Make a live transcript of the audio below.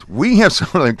we have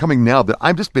something coming now that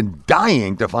I've just been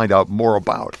dying to find out more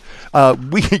about.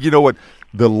 You know what?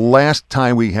 The last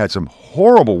time we had some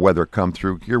horrible weather come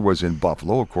through here was in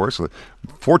Buffalo, of course,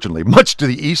 fortunately, much to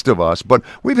the east of us. But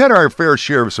we've had our fair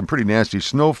share of some pretty nasty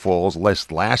snowfalls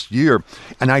last year.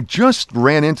 And I just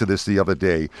ran into this the other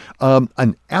day.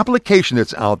 An application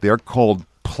that's out there called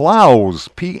Plowz,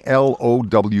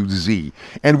 Plowz.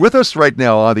 And with us right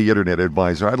now on the Internet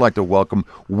Advisor, I'd like to welcome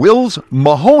Wills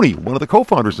Mahoney, one of the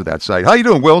co-founders of that site. How you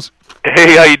doing, Wills?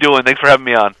 Hey, how you doing? Thanks for having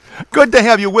me on. Good to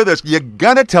have you with us. You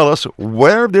got to tell us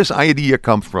where this idea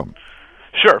comes from.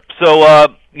 Sure. So,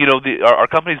 our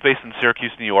company's based in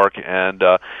Syracuse, New York, and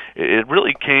it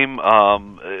really came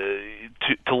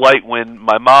to light when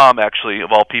my mom, actually,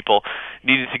 of all people,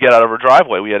 needed to get out of her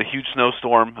driveway. We had a huge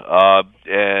snowstorm,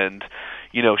 and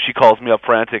she calls me up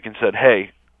frantic and said,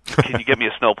 "Hey, can you get me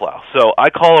a snowplow?" So I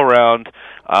call around.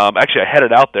 Actually, I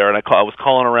headed out there, and I was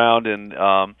calling around and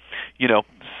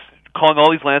calling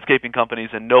all these landscaping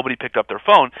companies, and nobody picked up their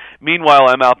phone. Meanwhile,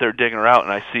 I'm out there digging her out,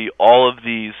 and I see all of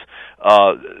these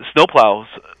snowplows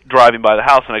driving by the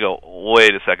house, and I go,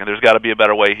 "Wait a second! There's got to be a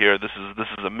better way here. This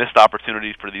is a missed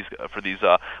opportunity for these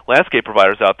landscape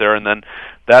providers out there." And then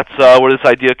that's where this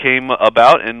idea came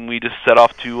about, and we just set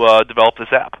off to develop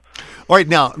this app. All right,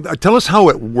 now, tell us how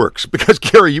it works, because,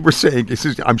 Gary, you were saying,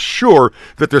 I'm sure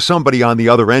that there's somebody on the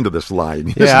other end of this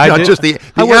line. Yeah,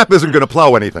 the app isn't going to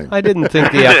plow anything. I didn't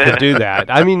think the app could do that.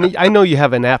 I mean, I know you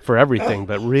have an app for everything,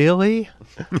 but really?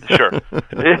 Sure.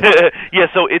 Yeah,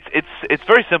 so it's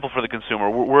very simple for the consumer.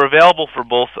 We're available for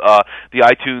both the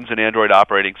iTunes and Android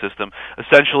operating system.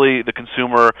 Essentially, the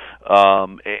consumer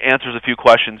answers a few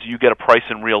questions. You get a price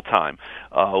in real time.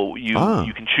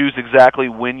 You can choose exactly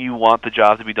when you want the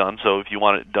job to be done. So if you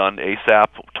want it done ASAP,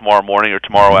 tomorrow morning or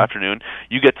tomorrow afternoon,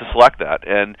 you get to select that.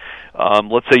 And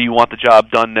let's say you want the job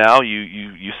done now.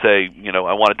 You say,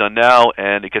 I want it done now,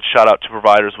 and it gets shot out to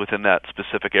providers within that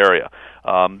specific area.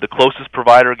 The closest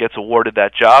provider gets awarded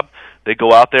that job. They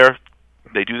go out there,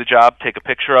 they do the job, take a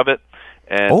picture of it,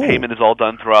 and payment is all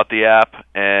done throughout the app.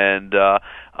 And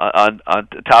on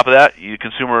top of that, the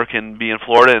consumer can be in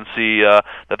Florida and see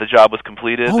that the job was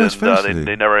completed, and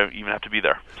they never even have to be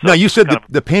there. So now, you said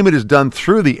the payment is done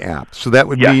through the app, so that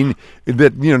would mean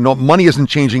that no money isn't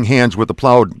changing hands with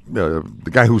the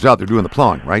guy who's out there doing the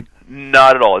plowing, right?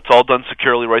 Not at all. It's all done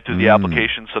securely right through the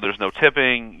application, so there's no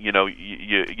tipping. We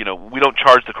don't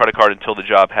charge the credit card until the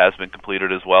job has been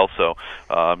completed as well. So,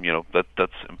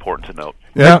 that's important to note.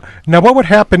 Yeah. Now, what would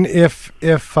happen if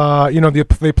they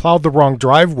plowed the wrong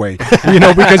driveway?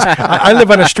 Because I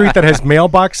live on a street that has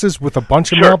mailboxes with a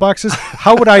bunch of mailboxes.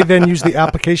 How would I then use the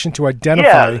application to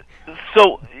identify? Yeah.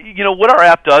 So, what our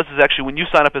app does is actually when you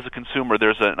sign up as a consumer,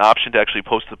 there's an option to actually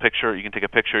post the picture. You can take a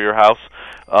picture of your house.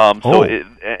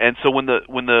 So when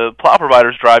the plow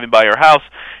provider's driving by your house,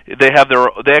 they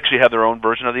actually have their own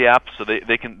version of the app. So they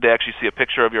actually see a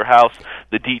picture of your house,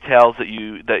 the details that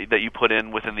you put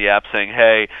in within the app, saying,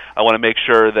 "Hey, I want to make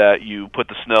sure that you put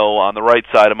the snow on the right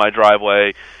side of my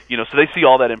driveway." So they see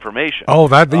all that information. Oh,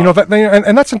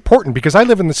 and that's important because I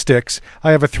live in the sticks.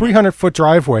 I have a 300-foot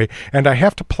driveway, and I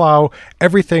have to plow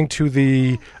everything to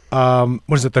the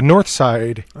the north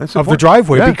side of the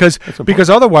driveway because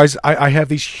otherwise I have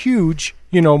these huge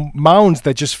mounds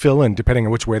that just fill in depending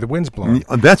on which way the wind's blowing.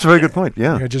 That's a very good point.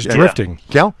 Yeah, drifting.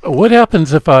 Cal, what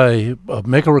happens if I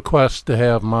make a request to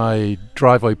have my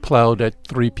driveway plowed at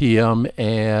 3 p.m.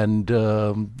 and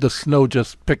the snow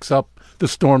just picks up? The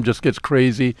storm just gets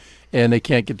crazy, and they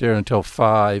can't get there until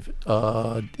 5.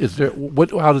 How does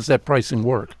that pricing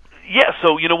work? Yeah,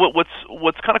 so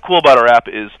what's kind of cool about our app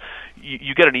is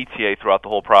you get an ETA throughout the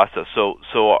whole process. So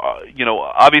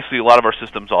obviously a lot of our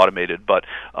system's automated, but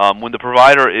when the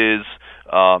provider is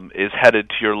headed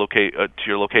to your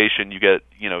location, you get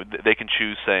they can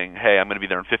choose saying, "Hey, I'm going to be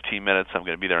there in 15 minutes. I'm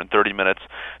going to be there in 30 minutes."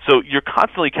 So you're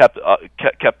constantly kept up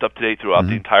to date throughout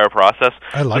the entire process.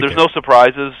 So there's no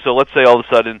surprises. So let's say all of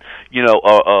a sudden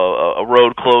a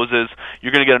road closes,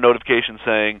 you're going to get a notification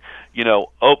saying,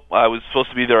 I was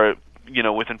supposed to be there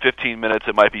within 15 minutes,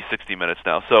 it might be 60 minutes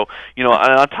now. So,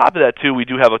 on top of that, too, we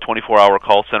do have a 24-hour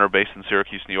call center based in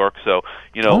Syracuse, New York. So,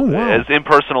 as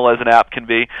impersonal as an app can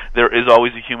be, there is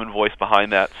always a human voice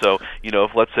behind that. So,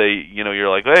 if let's say, you're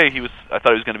like, "Hey, I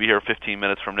thought he was going to be here 15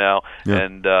 minutes from now,"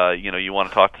 and, you want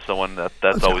to talk to someone,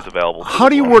 that's always available. How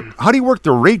do you work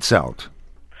the rates out?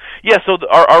 Yeah, so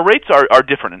our rates are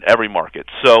different in every market.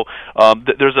 So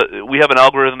we have an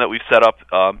algorithm that we've set up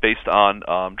based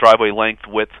on driveway length,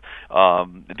 width,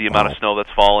 the amount of snow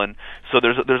that's fallen. So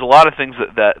there's a lot of things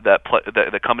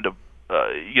that come into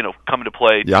come into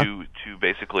play Yeah. to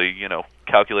basically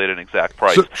calculate an exact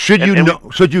price. So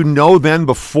should you know then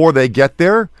before they get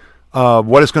there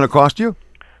what it's going to cost you?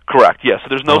 Correct. Yeah. So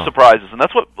there's no surprises, and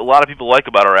that's what a lot of people like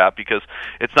about our app, because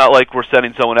it's not like we're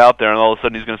sending someone out there and all of a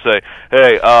sudden he's going to say,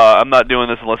 "Hey, I'm not doing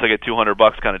this unless I get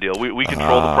 $200 kind of deal." We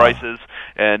control the prices,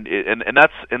 and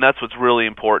that's what's really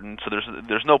important. So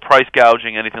there's no price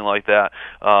gouging, anything like that.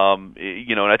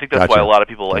 And I think that's why a lot of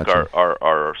people like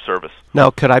our service. Now,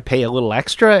 could I pay a little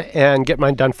extra and get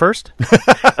mine done first? We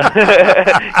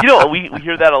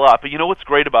hear that a lot, but what's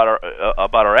great about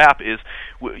our app is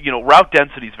route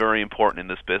density is very important in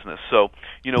this business. So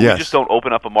we just don't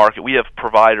open up a market. We have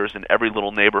providers in every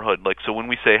little neighborhood. Like, so when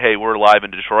we say, "Hey, we're live in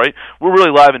Detroit," we're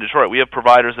really live in Detroit. We have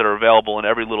providers that are available in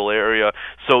every little area.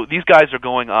 So these guys are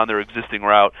going on their existing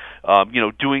route,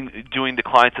 doing the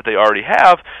clients that they already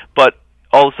have, but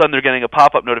all of a sudden they're getting a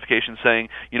pop-up notification saying,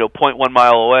 0.1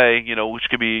 mile away, which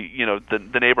could be,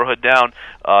 the neighborhood down.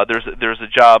 There's a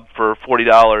job for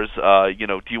 $40.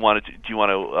 Do you want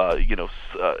to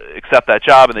accept that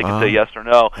job? And they can say yes or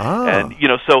no. And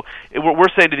so we're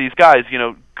saying to these guys,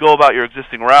 go about your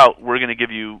existing route. We're going to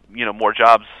give you, more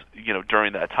jobs,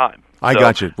 during that time. I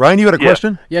got you. Ryan, you had a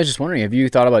question? Yeah, I was just wondering, have you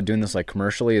thought about doing this like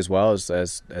commercially as well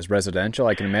as residential?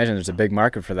 I can imagine there's a big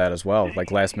market for that as well,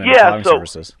 like last-minute plowing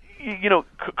services.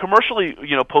 Commercially,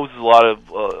 poses a lot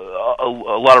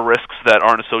of risks that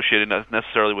aren't associated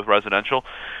necessarily with residential.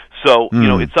 So,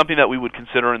 it's something that we would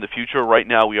consider in the future. Right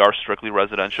now, we are strictly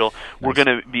residential. Nice. We're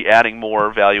going to be adding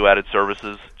more value-added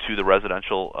services to the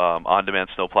residential on-demand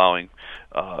snow plowing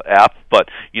app, but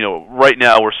right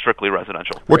now we're strictly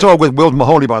residential. We're talking with Will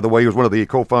Mahoney, by the way, who's one of the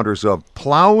co-founders of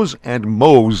Plowz and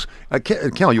Mows.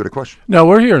 Cal, you had a question? No,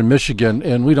 we're here in Michigan,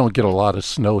 and we don't get a lot of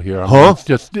snow here. I mean,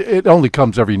 it only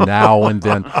comes every now and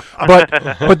then.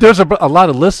 But there's a lot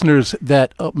of listeners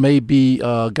that may be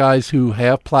guys who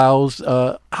have plows.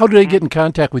 How do they get in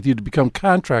contact with you to become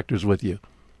contractors with you?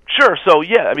 Sure. So,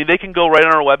 they can go right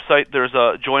on our website. There's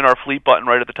a Join Our Fleet button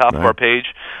right at the top of our page.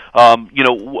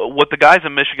 What the guys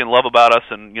in Michigan love about us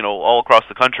and, all across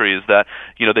the country is that,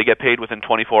 they get paid within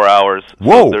 24 hours.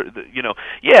 Whoa. So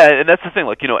and that's the thing.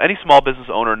 Like, any small business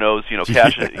owner knows,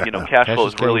 cash flow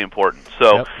is really important.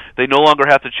 So they no longer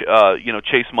have to,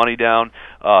 chase money down,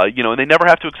 and they never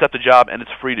have to accept a job, and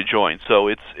it's free to join. So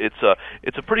it's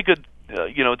a pretty good,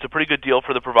 it's a pretty good deal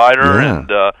for the provider, and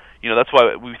that's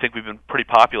why we think we've been pretty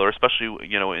popular,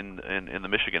 especially in the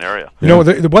Michigan area.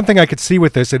 The one thing I could see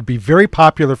with this, it'd be very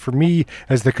popular for me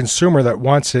as the consumer that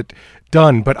wants it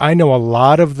done. But I know a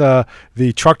lot of the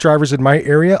truck drivers in my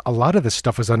area, a lot of this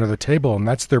stuff is under the table, and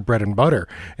that's their bread and butter.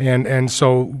 And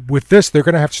so with this, they're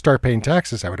going to have to start paying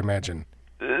taxes, I would imagine.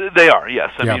 They are, yes.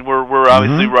 I mean, we're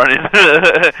obviously running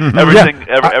everything.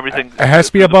 Everything it has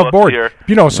to be above board. Here.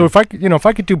 So if I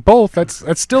could do both,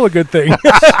 that's still a good thing.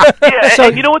 So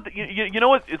and you know what? You know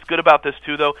what is good about this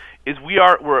too, though, is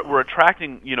we're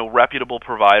attracting reputable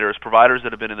providers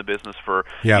that have been in the business for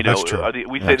that's true.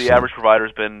 We say the average provider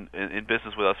has been in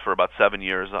business with us for about 7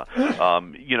 years.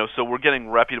 So we're getting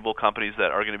reputable companies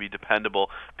that are going to be dependable,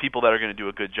 people that are going to do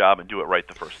a good job and do it right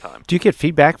the first time. Do you get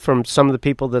feedback from some of the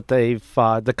people that they've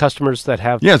the customers that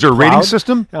have? Yeah, is there a rating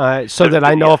system so that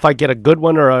I know if I get a good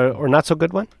one or not so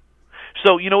good one?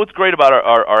 So, what's great about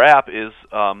our app is,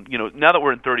 now that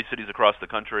we're in 30 cities across the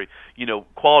country,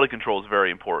 quality control is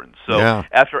very important. So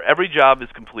after every job is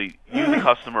complete, you, the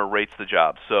customer, rates the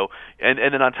job. So, and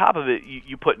then on top of it,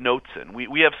 you put notes in.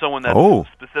 We have someone that's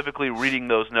specifically reading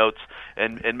those notes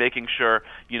and making sure,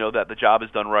 that the job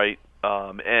is done right.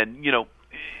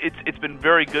 It's been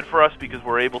very good for us because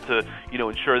we're able to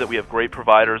ensure that we have great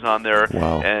providers on there.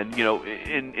 Wow. And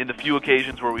in the few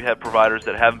occasions where we have providers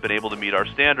that haven't been able to meet our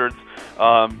standards,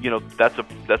 that's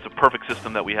a perfect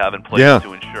system that we have in place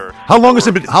to ensure. How long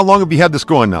have you had this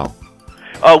going now?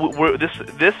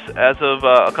 This as of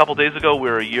a couple days ago,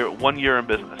 we're 1 year in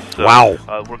business. So,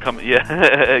 wow. We're coming. Yeah,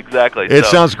 exactly. It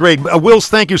sounds great. Wills,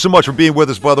 thank you so much for being with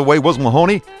us. By the way, Wills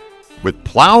Mahoney with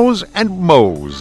Plowz and Mows.